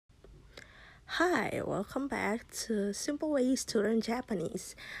Hi, welcome back to Simple Ways to Learn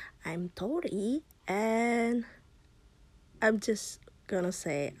Japanese. I'm Tori, and I'm just gonna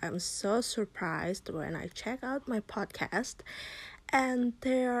say I'm so surprised when I check out my podcast, and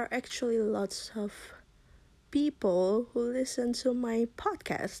there are actually lots of people who listen to my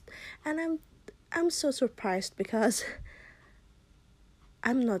podcast, and I'm so surprised because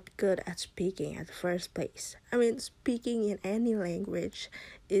I'm not good at speaking at the first place. Speaking in any language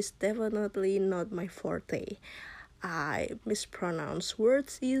is definitely not my forte. I mispronounce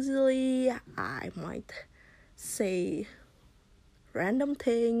words easily. I might say random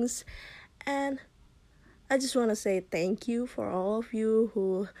things. And I just want to say thank you for all of you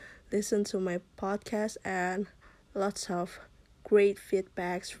who listen to my podcast and lots of great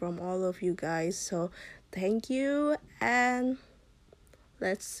feedbacks from all of you guys. So thank you, and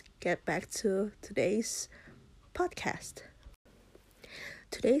let's get back to today's podcast.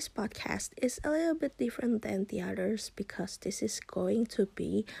 Today's podcast is a little bit different than the others because this is going to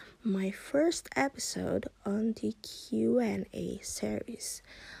be my first episode on the Q&A series.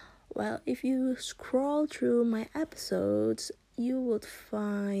 Well, if you scroll through my episodes, you would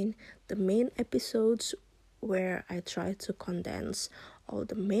find the main episodes where I try to condense all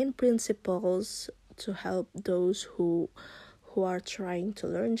the main principles to help those who are trying to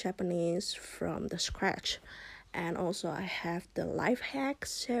learn Japanese from the scratch. And also I have the life hack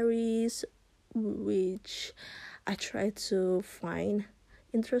series, which I try to find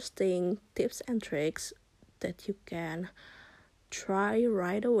interesting tips and tricks that you can try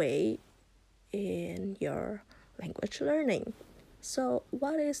right away in your language learning. So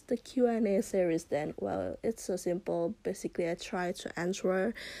what is the Q&A series then? Well, it's so simple. Basically, I try to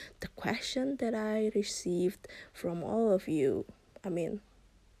answer the question that I received from all of you.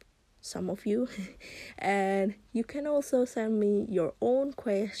 Some of you. And you can also send me your own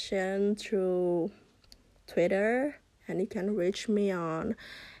question through Twitter, and you can reach me on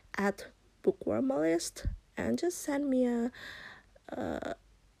at bookwormalist, and just send me a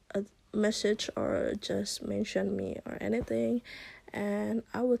message or just mention me or anything, and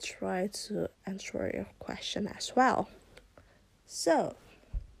I will try to answer your question as well. So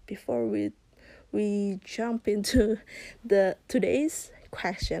before we jump into the today's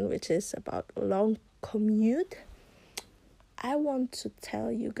question, which is about long commute, I want to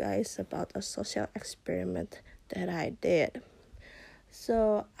tell you guys about a social experiment that I did.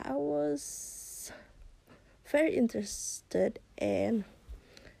 So I was very interested in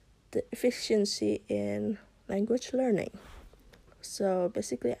the efficiency in language learning. So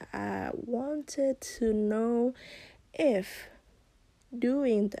basically, I wanted to know if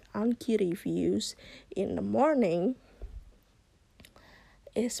doing the Anki reviews in the morning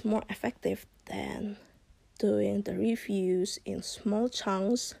is more effective than doing the reviews in small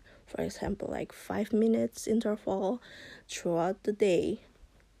chunks, for example, like 5 minutes interval throughout the day.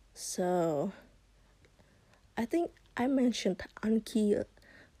 So I think I mentioned Anki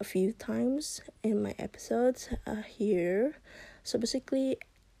a few times in my episodes here. So basically,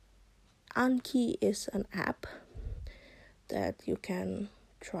 Anki is an app that you can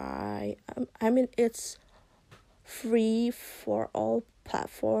try. It's free for all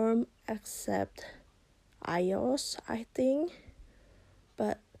platform except iOS, I think.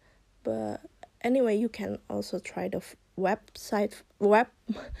 But anyway, you can also try the web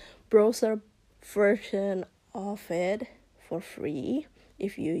browser version of it for free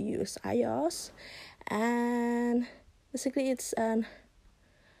if you use iOS. And basically, it's an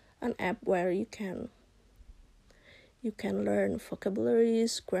app where you can learn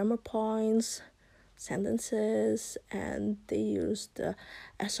vocabularies, grammar points, sentences, and they use the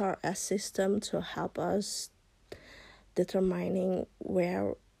SRS system to help us determining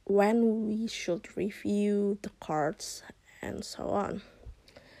when we should review the cards and so on.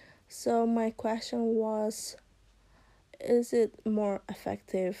 So my question was, is it more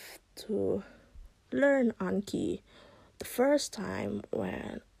effective to learn Anki the first time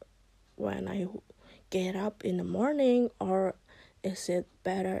when I get up in the morning, or is it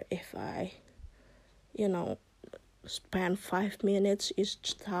better if I spend 5 minutes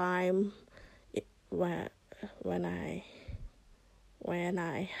each time when I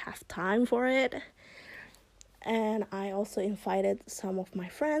have time for it? And I also invited some of my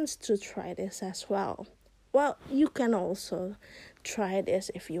friends to try this as well. Well, you can also try this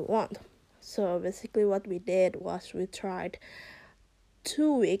if you want. So basically what we did was we tried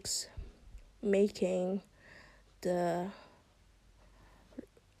 2 weeks making the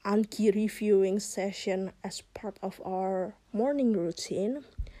Anki reviewing session as part of our morning routine,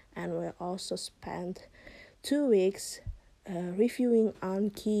 and we also spent 2 weeks reviewing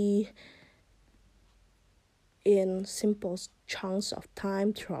Anki in simple chunks of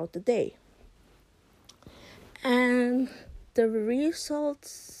time throughout the day. And the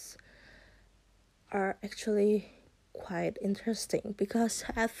results are actually quite interesting, because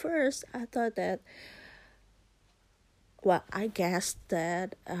at first I thought that, well, I guessed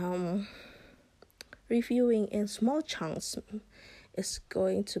that reviewing in small chunks is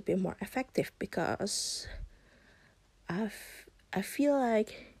going to be more effective, because I feel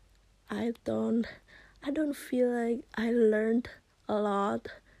like I don't feel like I learned a lot.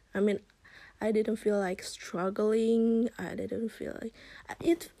 I mean, I didn't feel like struggling. I didn't feel like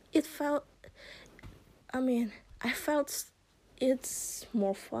it felt, I felt it's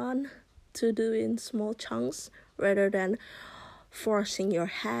more fun to do in small chunks rather than forcing your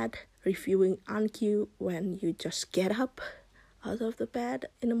head reviewing Anki when you just get up out of the bed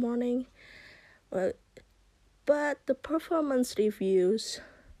in the morning. Well, but the performance reviews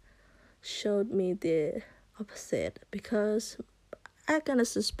showed me the opposite, because I kind of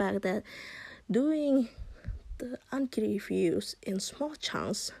suspect that doing the Anki reviews in small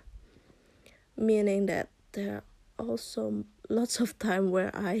chunks, meaning that there are also lots of time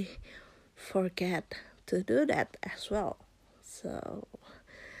where I forget to do that as well. So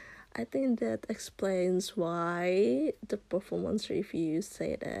I think that explains why the performance reviews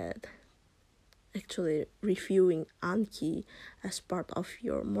say that actually reviewing Anki as part of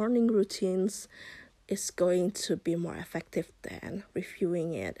your morning routines is going to be more effective than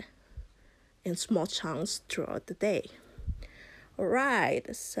reviewing it in small chunks throughout the day.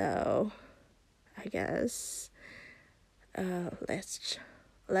 Alright, so I guess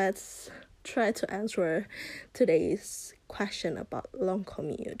let's try to answer today's question about long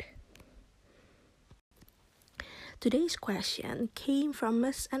commute. Today's question came from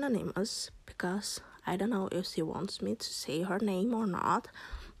Miss Anonymous, because I don't know if she wants me to say her name or not,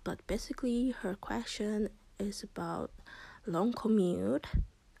 but basically her question is about long commute,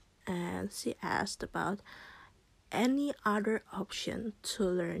 and she asked about any other option to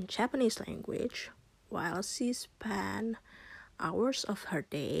learn Japanese language while she spent hours of her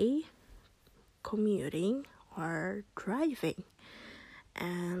day commuting or driving.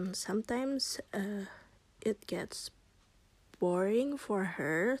 And sometimes it gets boring for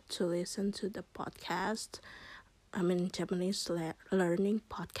her to listen to the Japanese learning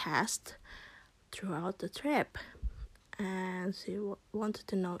podcast throughout the trip. And she wanted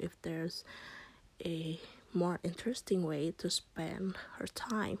to know if there's a more interesting way to spend her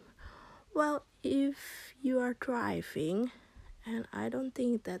time. Well, if you are driving, and I don't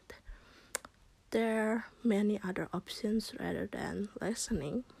think that there are many other options rather than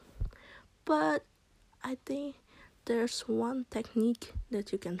listening, but I think there's one technique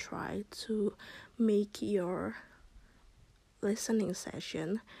that you can try to make your listening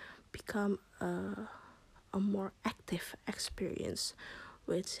session become a more active experience,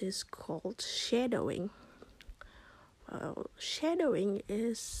 which is called shadowing. Well, shadowing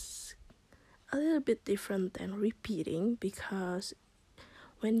is a little bit different than repeating, because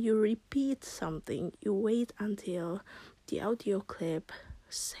when you repeat something, you wait until the audio clip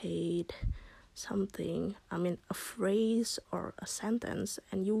said something, a phrase or a sentence,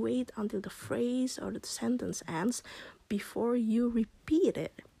 and you wait until the phrase or the sentence ends before you repeat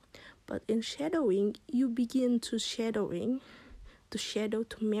it. But in shadowing, you begin to shadow to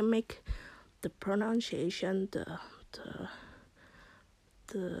mimic the pronunciation, the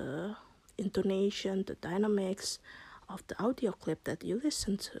intonation, the dynamics of the audio clip that you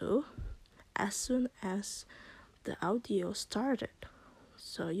listen to as soon as the audio started.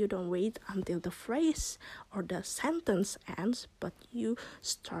 So you don't wait until the phrase or the sentence ends, but you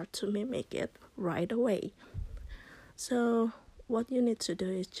start to mimic it right away. So what you need to do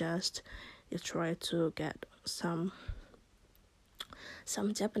is just you try to get some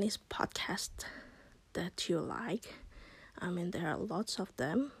Japanese podcast that you like. There are lots of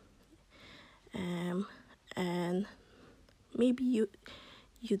them, and maybe you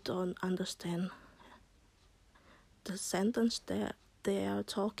don't understand the sentence that they are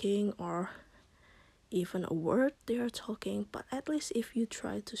talking, or even a word they are talking, but at least if you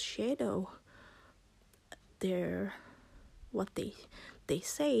try to shadow what they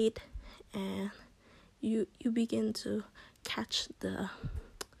said, and you begin to catch the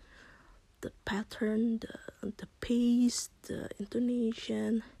pattern, the pace, the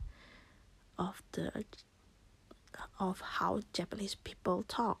intonation of how Japanese people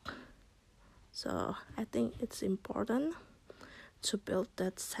talk. So I think it's important to build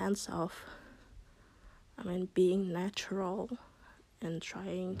that sense of being natural and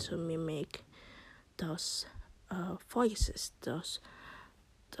trying to mimic those voices, those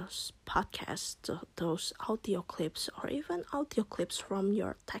those podcasts, those audio clips, or even audio clips from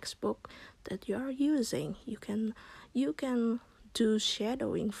your textbook that you are using. You can do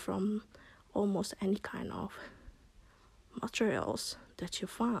shadowing from almost any kind of materials that you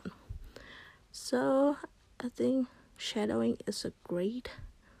found. So I think shadowing is a great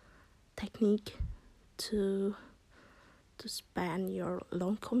technique to span your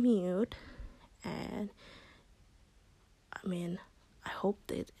long commute, and I mean, I hope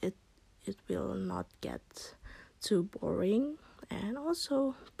that it will not get too boring. And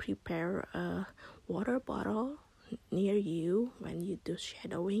also prepare a water bottle near you when you do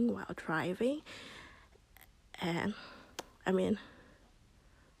shadowing while driving. And I mean,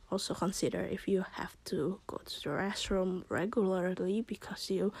 also consider if you have to go to the restroom regularly, because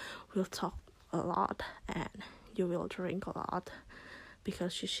you will talk a lot and you will drink a lot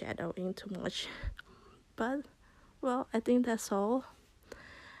because you're shadowing too much. But well, I think that's all.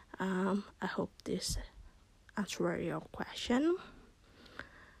 I hope this answered your question,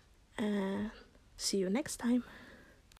 and see you next time.